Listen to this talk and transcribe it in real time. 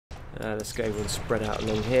Let's go and spread out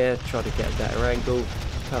along here, try to get a better angle.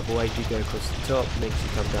 Purple 8, you go across the top, makes you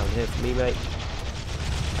come down here for me, mate.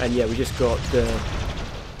 And yeah, we just got the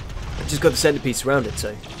centerpiece around it,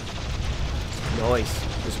 so nice.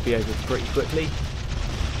 This will be over pretty quickly.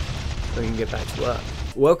 We can get back to work.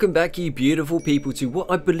 Welcome back, you beautiful people, to what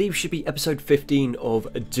I believe should be episode 15 of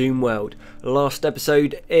Doomworld. Last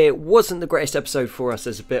episode, it wasn't the greatest episode for us.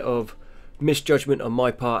 There's a bit of misjudgment on my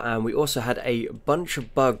part, and we also had a bunch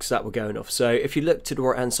of bugs that were going off. So if you look to the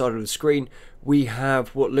right hand side of the screen, we have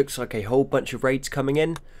what looks like a whole bunch of raids coming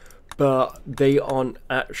in, but they aren't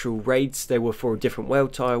actual raids. They were for a different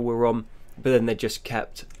world tile we're on, but then they just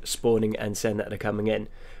kept spawning and saying that they're coming in,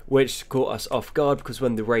 which caught us off guard because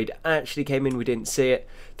when the raid actually came in we didn't see it.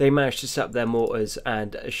 They managed to set up their mortars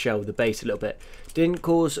and shell the base a little bit. Didn't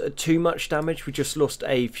cause too much damage, we just lost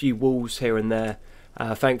a few walls here and there.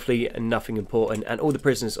 Thankfully nothing important, and all the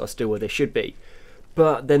prisoners are still where they should be.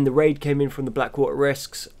 But then the raid came in from the Blackwater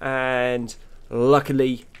Risks, and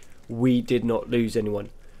luckily we did not lose anyone.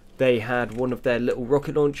 They had one of their little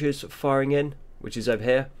rocket launchers firing in, which is over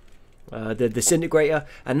here, the disintegrator,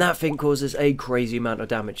 and that thing causes a crazy amount of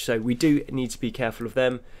damage, so we do need to be careful of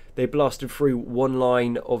them. They blasted through one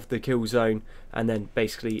line of the kill zone and then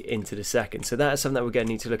basically into the second, so that is something that we're going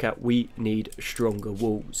to need to look at. We need stronger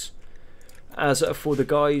walls. As for the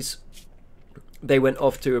guys, they went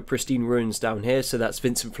off to a pristine ruins down here, so that's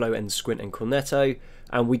Vincent Flo and Squint and Cornetto,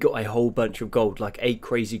 and we got a whole bunch of gold, like a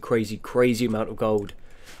crazy amount of gold.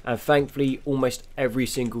 And thankfully almost every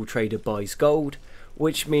single trader buys gold,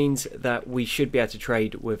 which means that we should be able to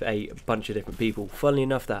trade with a bunch of different people. Funnily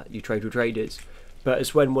enough that you trade with traders, but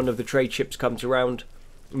it's when one of the trade ships comes around,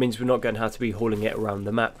 it means we're not going to have to be hauling it around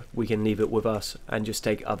the map. We can leave it with us and just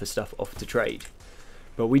take other stuff off to trade.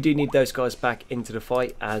 But we do need those guys back into the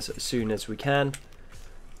fight as soon as we can,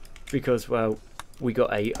 because, well, we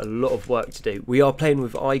got a lot of work to do. We are playing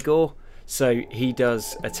with Igor, so he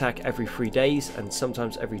does attack every 3 days and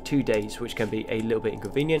sometimes every 2 days, which can be a little bit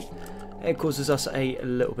inconvenient. It causes us a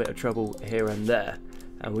little bit of trouble here and there.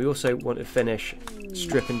 And we also want to finish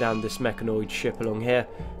stripping down this mechanoid ship along here,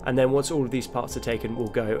 and then once all of these parts are taken, we'll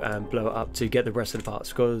go and blow it up to get the rest of the parts,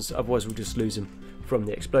 because otherwise we'll just lose them from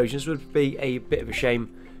the explosions. Would be a bit of a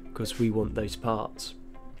shame because we want those parts.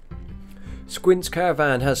 Squint's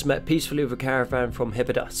caravan has met peacefully with a caravan from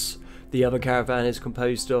Hibidus. The other caravan is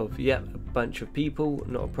composed of, yep, a bunch of people.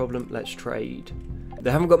 Not a problem, let's trade.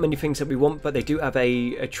 They haven't got many things that we want, but they do have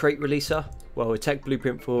a trait releaser, well, a tech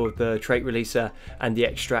blueprint for the trait releaser, and the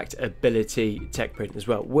extract ability tech print as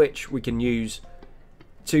well, which we can use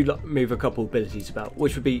to move a couple abilities about,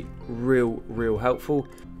 which would be real helpful.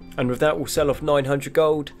 And with that, we'll sell off 900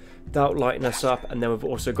 gold. That'll lighten us up, and then we've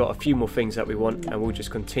also got a few more things that we want, and we'll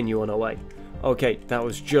just continue on our way. Okay, that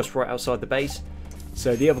was just right outside the base,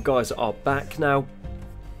 so the other guys are back now,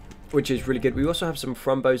 which is really good. We also have some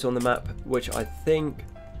Frumbos on the map, which I think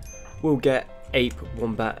we'll get Ape,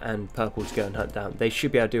 Wombat and Purple to go and hunt down. They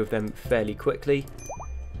should be able to deal with them fairly quickly.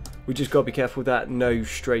 We just got to be careful that no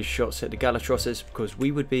stray shots hit the Galatrosses, because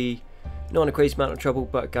we would be not in a crazy amount of trouble,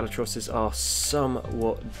 but Galatrosses are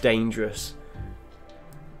somewhat dangerous.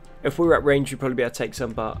 If we were at range, we'd probably be able to take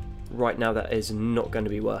some, but right now that is not going to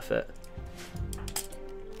be worth it.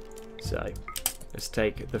 So let's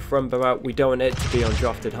take the Frumbo out. We don't want it to be on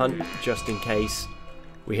drafted hunt, just in case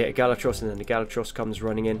we hit a Galatros and then the Galatros comes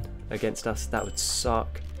running in against us. That would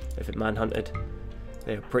suck if it manhunted.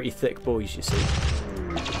 They're pretty thick boys, you see.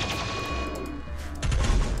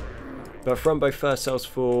 But Frumbo first sells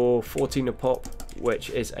for 14 a pop,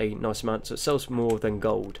 which is a nice amount, so it sells more than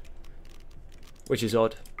gold, which is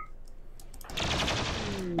odd.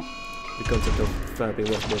 The concept of fur being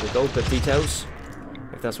worth more than gold, but details.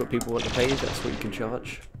 If that's what people want to pay, that's what you can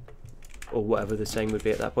charge, or whatever the saying would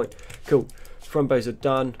be at that point. Cool. Frumbos are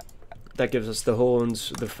done. That gives us the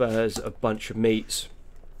horns, the furs, a bunch of meats,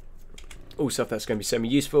 all stuff that's going to be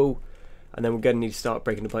semi-useful. And then we're going to need to start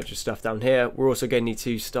breaking a bunch of stuff down here. We're also going to need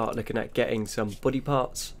to start looking at getting some body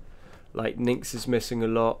parts. Like Nynx is missing a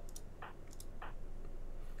lot.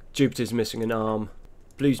 Jupiter's missing an arm.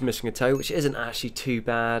 Blue's missing a toe, which isn't actually too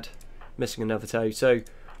bad. Missing another toe. So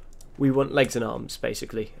we want legs and arms,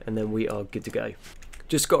 basically. And then we are good to go.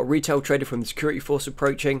 Just got a retail trader from the security force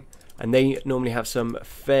approaching. And they normally have some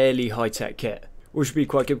fairly high-tech kit, which would be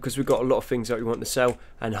quite good because we've got a lot of things that we want to sell,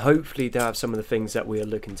 and hopefully they'll have some of the things that we are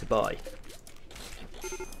looking to buy.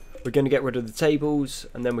 We're going to get rid of the tables,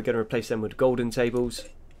 and then we're going to replace them with golden tables,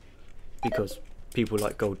 because people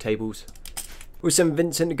like gold tables. We'll send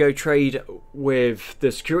Vincent to go trade with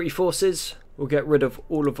the security forces. We'll get rid of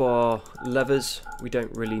all of our levers, we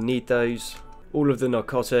don't really need those. All of the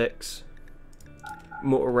narcotics.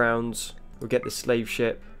 mortar rounds. We'll get the slave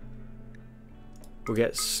ship. We'll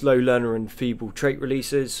get slow learner and feeble trait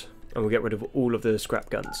releases. And we'll get rid of all of the scrap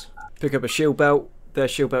guns. Pick up a shield belt. They're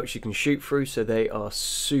shield belts you can shoot through, so they are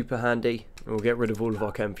super handy. And we'll get rid of all of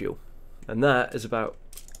our chem fuel. And that is about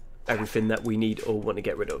everything that we need or want to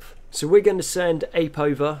get rid of. So we're going to send Ape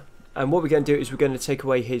over. And what we're going to do is we're going to take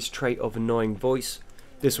away his trait of annoying voice.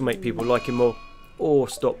 This will make people like him more, or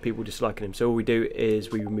stop people disliking him. So all we do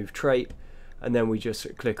is we remove trait, and then we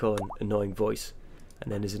just click on annoying voice,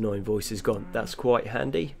 and then his annoying voice is gone. That's quite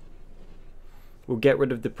handy. We'll get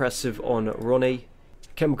rid of depressive on Ronnie.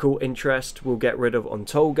 Chemical interest we'll get rid of on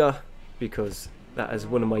Tolga, because that is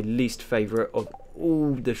one of my least favourite of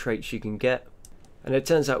all the traits you can get. And it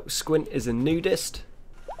turns out Squint is a nudist,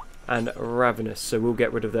 and Ravenous, so we'll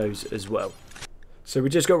get rid of those as well. So we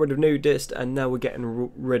just got rid of nudist, and now we're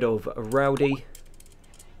getting rid of Rowdy.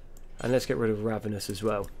 And let's get rid of Ravenous as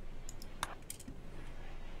well.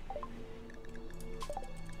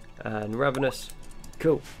 And Ravenous.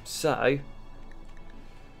 Cool. So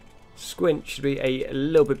Squint should be a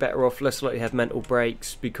little bit better off, less likely to have mental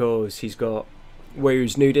breaks, because he's got, where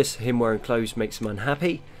he's nudist, him wearing clothes makes him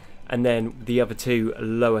unhappy, and then the other two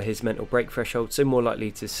lower his mental break threshold, so more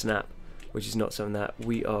likely to snap, which is not something that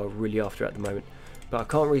we are really after at the moment. But I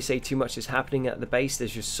can't really say too much is happening at the base.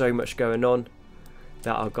 There's just so much going on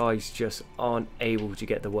that our guys just aren't able to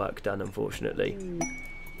get the work done, unfortunately.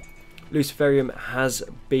 Luciferium has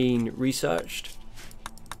been researched.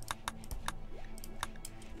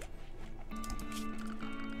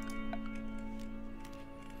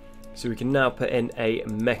 So we can now put in a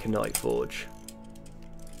Mechanite Forge.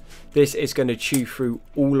 This is going to chew through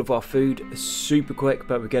all of our food super quick,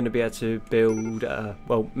 but we're going to be able to build,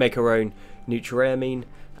 well, make our own Nutriamine,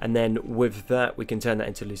 and then with that we can turn that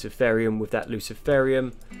into Luciferium. With that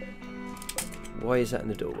Luciferium, why is that in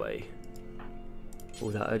the doorway? All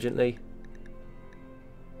that urgently.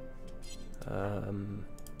 Can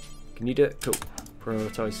you do it? Cool.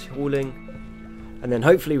 Prioritize hauling, and then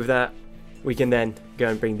hopefully with that we can then go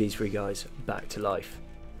and bring these three guys back to life,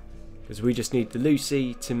 because we just need the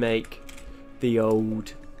Lucy to make the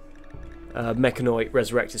old Mechanoid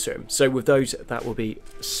Resurrector Serum. So with those, that will be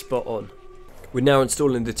spot on. We're now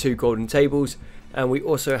installing the 2 golden tables, and we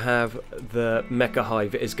also have the Mecha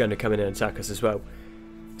Hive is going to come in and attack us as well.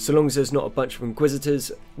 So long as there's not a bunch of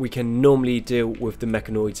Inquisitors, we can normally deal with the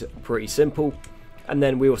Mechanoids pretty simple. And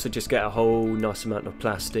then we also just get a whole nice amount of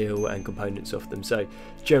plasteel and components off them, so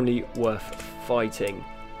generally worth fighting.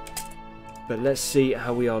 But let's see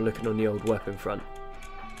how we are looking on the old weapon front.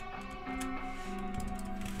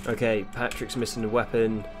 Okay, Patrick's missing a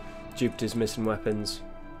weapon, Jupiter's missing weapons.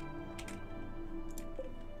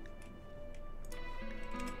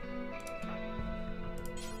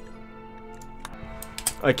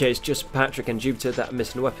 Okay, it's just Patrick and Jupiter that are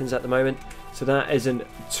missing weapons at the moment, so that isn't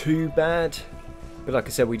too bad. But like I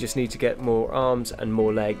said, we just need to get more arms and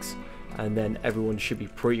more legs, and then everyone should be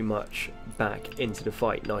pretty much back into the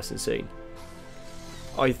fight nice and soon.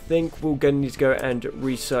 I think we're going to need to go and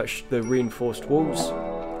research the reinforced walls,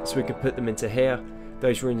 so we can put them into here.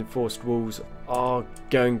 Those reinforced walls are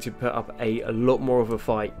going to put up a lot more of a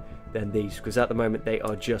fight than these, because at the moment they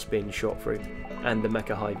are just being shot through, and the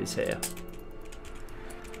Mecha Hive is here.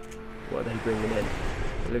 What are they bringing in?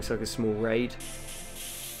 It looks like a small raid.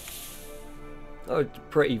 Oh,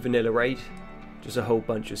 pretty vanilla raid. Just a whole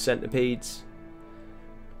bunch of centipedes.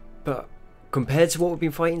 But compared to what we've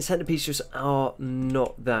been fighting, centipedes just are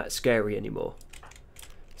not that scary anymore.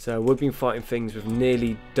 So we've been fighting things with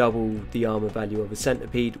nearly double the armor value of a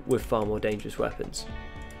centipede with far more dangerous weapons.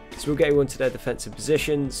 So we'll get everyone to their defensive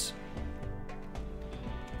positions.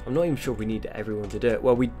 I'm not even sure we need everyone to do it.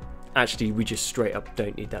 Well, we just straight up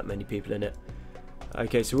don't need that many people in it.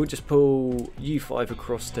 Okay, so we'll just pull you 5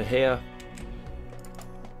 across to here.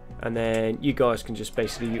 And then you guys can just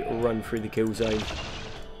basically run through the kill zone.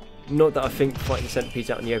 Not that I think fighting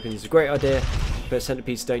centipedes out in the open is a great idea, but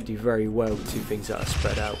centipedes don't do very well to things that are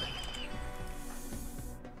spread out.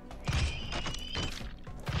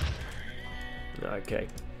 Okay,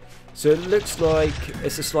 so it looks like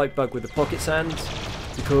it's a slight bug with the pocket sand,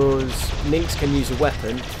 because Lynx can use a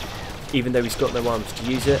weapon even though he's got no arms to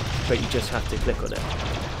use it, but you just have to click on it,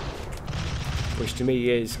 which to me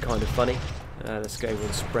is kind of funny. Let's go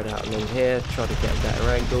and spread out along here, try to get a better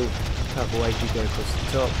angle. Cover way, keep going across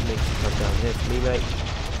the top, Lynx to come down here for me, mate.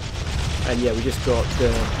 And yeah, we just got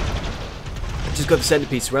the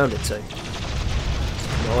centipede surrounded, so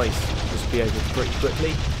nice. Just be over pretty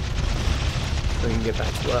quickly, so we can get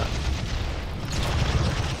back to work.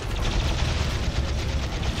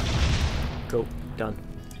 Cool, done.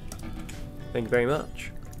 Thank you very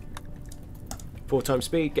much. 4 times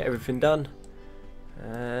speed, get everything done.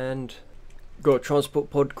 And got a transport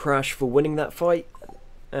pod crash for winning that fight.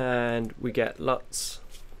 And we get Lutz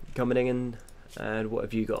coming in. And what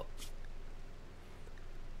have you got?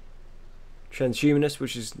 Transhumanist,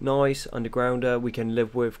 which is nice. Undergrounder, we can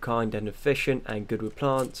live with, kind and efficient, and good with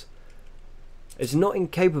plants. It's not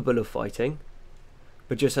incapable of fighting,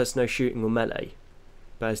 but just has no shooting or melee,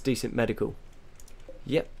 but has decent medical.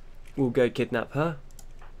 Yep, we'll go kidnap her,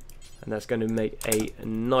 and that's going to make a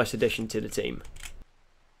nice addition to the team.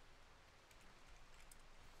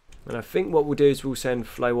 And I think what we'll do is we'll send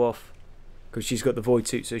Flo off, because she's got the void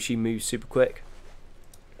suit, so she moves super quick.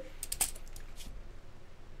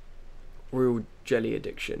 Real jelly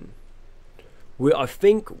addiction. I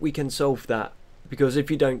think we can solve that, because if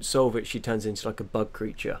you don't solve it, she turns into like a bug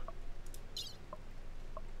creature,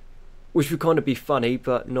 which would kind of be funny,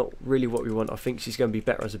 but not really what we want. I think she's going to be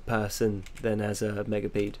better as a person than as a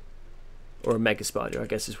megapede, or a mega spider, I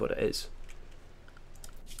guess is what it is.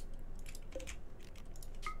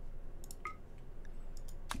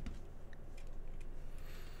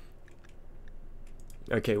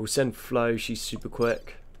 Okay, we'll send Flo, she's super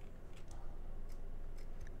quick.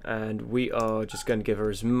 And we are just going to give her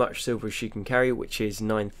as much silver as she can carry, which is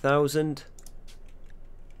 9,000.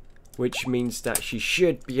 Which means that she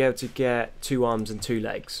should be able to get 2 arms and 2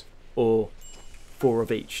 legs. Or 4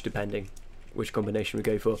 of each, depending which combination we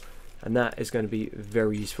go for. And that is going to be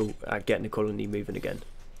very useful at getting the colony moving again.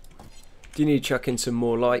 Do you need to chuck in some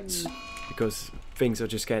more lights? Because things are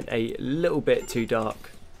just getting a little bit too dark.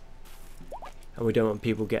 And we don't want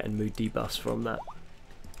people getting mood debuffs from that.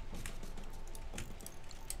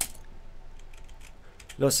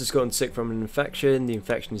 Lost has gotten sick from an infection. The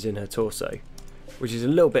infection is in her torso, which is a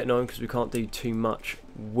little bit annoying because we can't do too much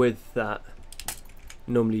with that.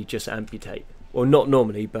 Normally just amputate. Well, not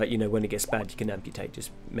normally, but you know, when it gets bad you can amputate.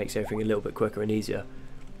 Just makes everything a little bit quicker and easier.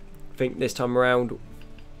 I think this time around,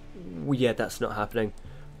 yeah, that's not happening.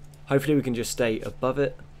 Hopefully we can just stay above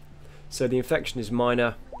it. So the infection is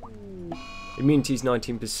minor. Immunity is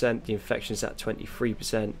 19%. The infection is at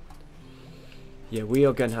 23%. Yeah, we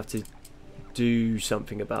are going to have to do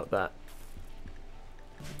something about that.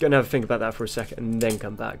 Gonna have a think about that for a second and then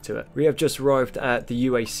come back to it. We have just arrived at the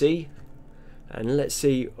UAC, and let's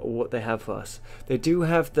see what they have for us. They do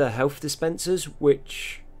have the health dispensers,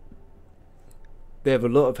 which they have a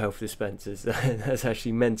lot of health dispensers. That's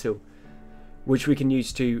actually mental, which we can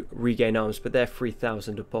use to regain arms, but they're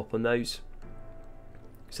 3,000 a pop on those,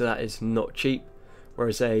 so that is not cheap,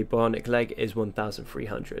 whereas a bionic leg is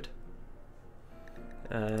 1,300.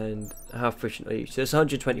 And how efficient are you? So it's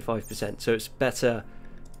 125%, so it's better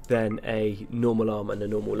than a normal arm and a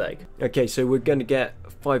normal leg. Okay, so we're going to get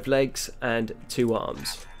 5 legs and 2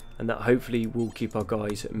 arms, and that hopefully will keep our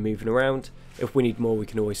guys moving around. If we need more, we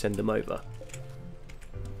can always send them over.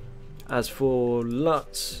 As for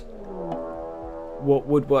Lutz, what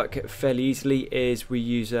would work fairly easily is we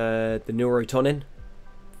use the neurotonin.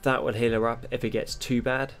 That will heal her up if it gets too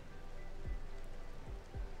bad.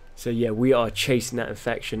 So yeah, we are chasing that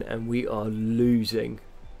infection and we are losing.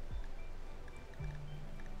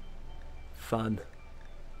 Fun.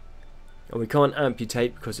 And we can't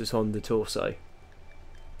amputate because it's on the torso.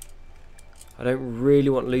 I don't really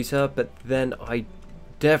want to lose her, but then I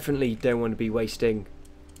definitely don't want to be wasting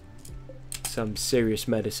some serious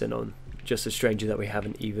medicine on just a stranger that we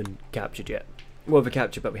haven't even captured yet. Well, we've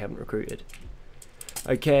captured, but we haven't recruited.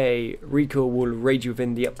 Okay, recall will raid you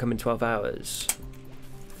within the upcoming 12 hours.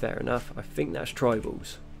 Fair enough. I think that's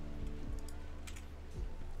tribals.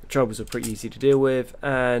 Tribals are pretty easy to deal with,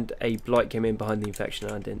 and a blight came in behind the infection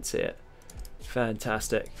and I didn't see it.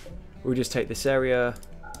 Fantastic. We'll just take this area,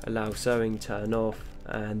 allow sowing, turn off,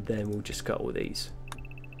 and then we'll just cut all these.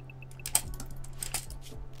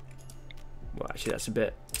 Well, actually that's a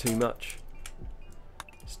bit too much.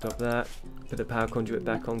 Stop that. Put the power conduit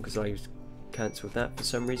back on because I cancelled that for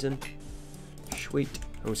some reason. Sweet.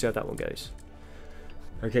 And we'll see how that one goes.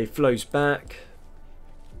 Okay, Flo's back.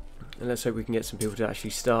 And let's hope we can get some people to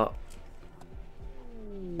actually start.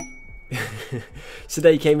 So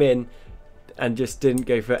they came in and just didn't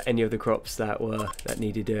go for any of the crops that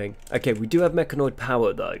needed doing. Okay, we do have mechanoid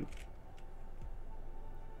power though,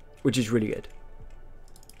 which is really good.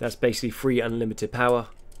 That's basically free unlimited power,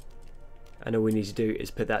 and all we need to do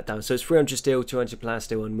is put that down. So it's 300 steel, 200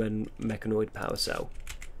 plasteel, and 1 mechanoid power cell.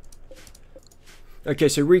 Okay,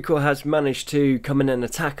 so Recall has managed to come in and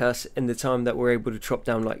attack us in the time that we're able to chop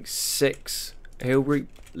down like 6 hill root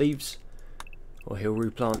leaves, or hill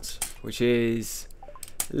root plants, which is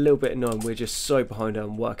a little bit annoying. We're just so behind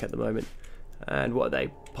on work at the moment. And what are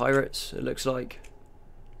they? Pirates, it looks like.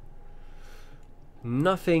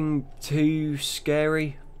 Nothing too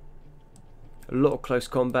scary. A lot of close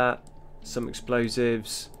combat, some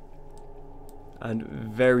explosives, and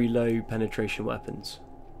very low penetration weapons.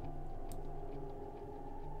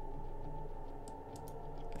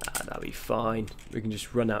 That'll be fine. We can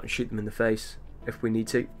just run out and shoot them in the face if we need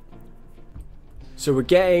to. So we're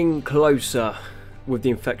getting closer with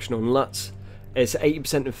the infection on Lutz. It's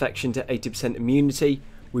 80% infection to 80% immunity.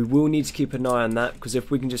 We will need to keep an eye on that, because if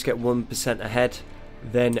we can just get 1% ahead,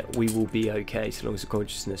 then we will be okay, so long as the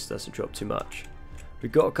consciousness doesn't drop too much.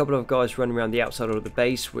 We've got a couple of guys running around the outside of the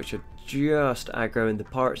base, which are just aggroing the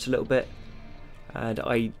pirates a little bit. And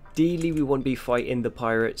ideally we want to be fighting the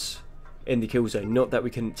pirates in the kill zone. Not that we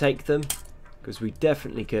couldn't take them, because we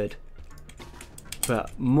definitely could.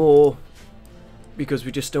 But more because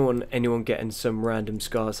we just don't want anyone getting some random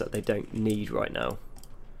scars that they don't need right now.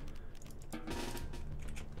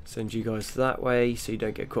 Send you guys that way so you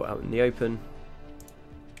don't get caught out in the open.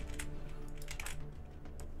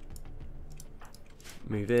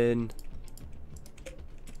 Move in.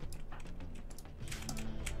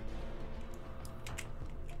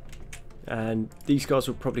 And these guys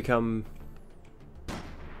will probably come...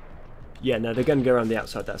 Yeah, no, they're going to go around the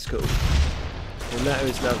outside, that's cool. Well, Nato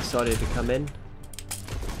has now decided to come in.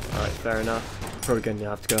 Alright, fair enough. Probably going to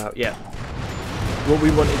have to go out, yeah. What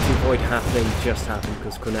we wanted to avoid happening just happened,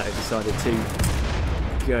 because Cornetto decided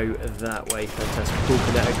to go that way. Fantastic. Pull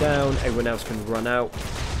Cornetto down, everyone else can run out.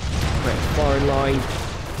 Create a firing line.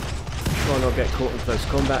 Try not to get caught in close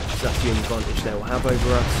combat, because that's the only advantage they will have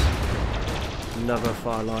over us. Another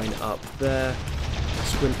fire line up there.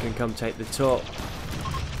 Squint can come take the top.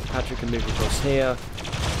 Patrick can move across here.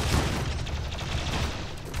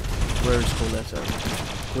 Where is Cornetto?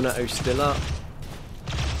 Cornetto's still up.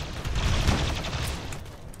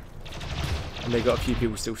 And they got a few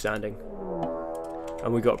people still standing.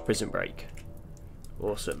 And we got a prison break.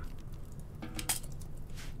 Awesome.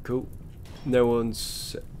 Cool. No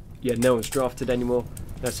one's drafted anymore.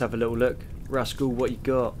 Let's have a little look. Rascal, what you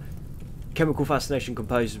got? Chemical fascination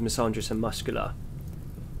composed of misandrous and muscular.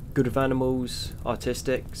 Good with animals,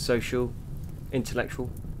 artistic, social, intellectual.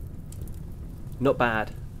 Not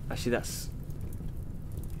bad. Actually, that's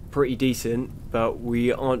pretty decent, but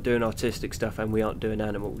we aren't doing artistic stuff and we aren't doing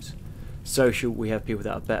animals. Social, we have people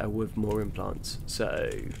that are better with more implants. So,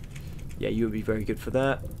 yeah, you would be very good for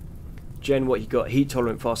that. Jen, what you got? Heat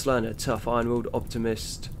tolerant, fast learner, tough, iron-willed,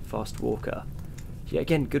 optimist, fast walker. Yeah,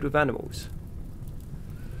 again, good with animals.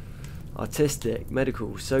 Artistic,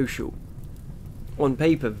 medical, social. On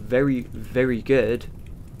paper, very, very good,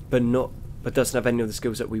 but doesn't have any of the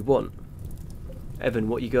skills that we want. Evan,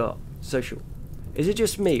 what you got? Social. Is it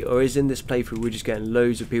just me, or is in this playthrough we're just getting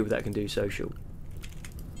loads of people that can do social?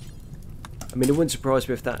 I mean, it wouldn't surprise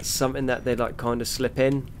me if that's something that they like kind of slip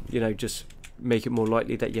in, you know, just make it more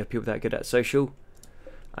likely that you have people that are good at social.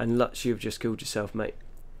 And Lutz, you've just killed yourself, mate.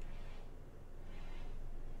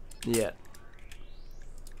 Yeah.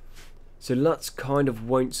 So Lutz kind of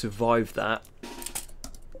won't survive that,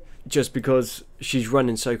 just because she's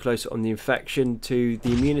running so close on the infection to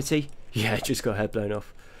the immunity. Yeah, just got her head blown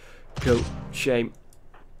off. Cool. Shame.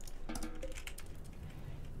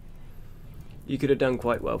 You could have done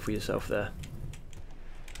quite well for yourself there.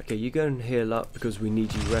 Okay, you go and heal up because we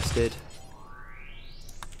need you rested.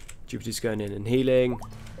 Jupiter's going in and healing.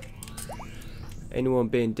 Anyone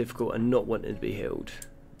being difficult and not wanting to be healed?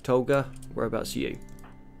 Tolga, whereabouts are you?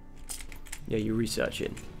 Yeah, you're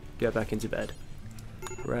researching. Go back into bed.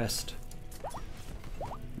 Rest.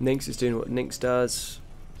 Nynx is doing what Nynx does.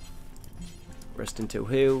 Rest until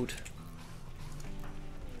healed.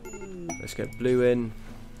 Let's get Blue in.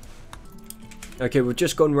 Okay, we've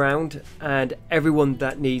just gone round and everyone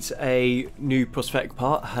that needs a new prosthetic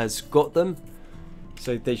part has got them.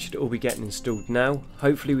 So they should all be getting installed now.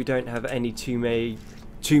 Hopefully we don't have any too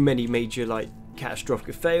many major like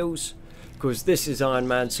catastrophic fails, because this is Iron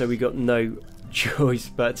Man, so we got no choice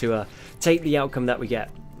but to take the outcome that we get.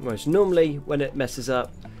 Whereas normally when it messes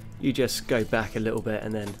up, you just go back a little bit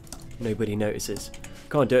and then nobody notices.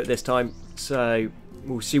 Can't do it this time, so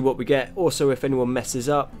we'll see what we get. Also, if anyone messes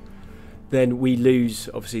up, then we lose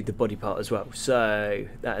obviously the body part as well, so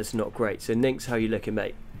that is not great. So Nynx, how you looking,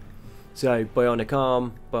 mate? So bionic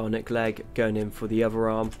arm, bionic leg, going in for the other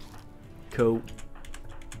arm. Cool.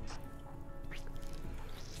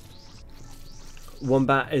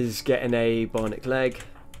 Wombat is getting a bionic leg.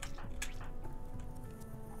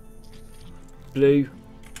 Blue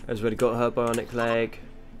has already got her bionic leg.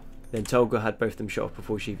 Then Tolga had both of them shot off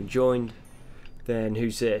before she even joined. Then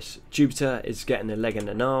who's this? Jupiter is getting a leg and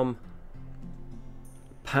an arm.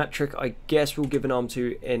 Patrick, I guess we'll give an arm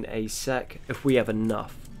to in a sec if we have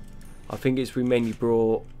enough. I think it's we mainly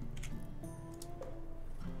brought...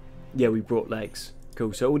 Yeah, we brought legs.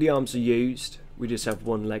 Cool, so all the arms are used. We just have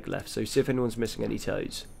one leg left. So see if anyone's missing any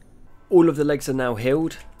toes. All of the legs are now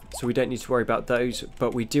healed, so we don't need to worry about those.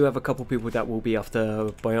 But we do have a couple people that will be after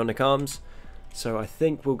bionic arms. So I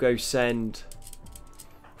think we'll go send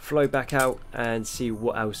Flo back out and see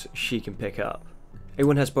what else she can pick up.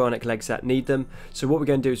 Everyone has bionic legs that need them. So what we're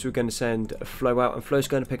going to do is we're going to send Flo out, and Flo's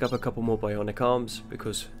going to pick up a couple more bionic arms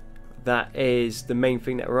because that is the main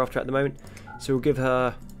thing that we're after at the moment. So we'll give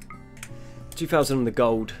her 2,000 on the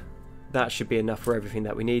gold. That should be enough for everything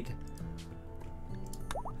that we need.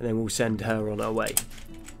 And then we'll send her on our way.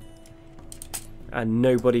 And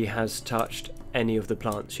nobody has touched any of the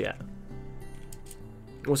plants yet.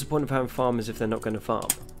 What's the point of having farmers if they're not going to farm?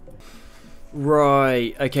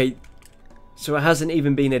 Right, okay. So it hasn't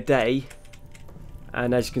even been a day.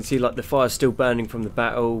 And as you can see, like, the fire's still burning from the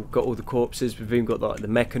battle. Got all the corpses. We've even got like the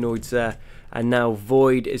mechanoids there. And now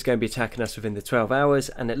Void is going to be attacking us within the 12 hours.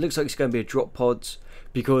 And it looks like it's going to be a drop pods,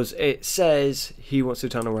 because it says he wants to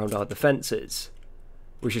turn around our defences.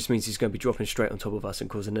 Which just means he's going to be dropping straight on top of us and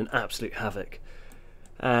causing an absolute havoc.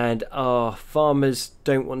 And our farmers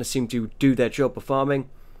don't want to seem to do their job of farming.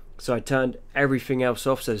 So I turned everything else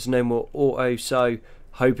off, so there's no more auto sow,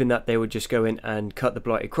 hoping that they would just go in and cut the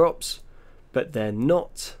blighted crops. But they're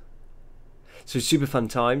not. So super fun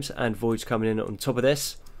times, and Void's coming in on top of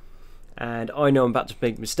this. And I know I'm about to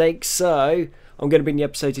make mistakes, so I'm going to bring the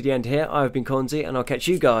episode to the end here. I've been Konzi, and I'll catch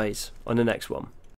you guys on the next one.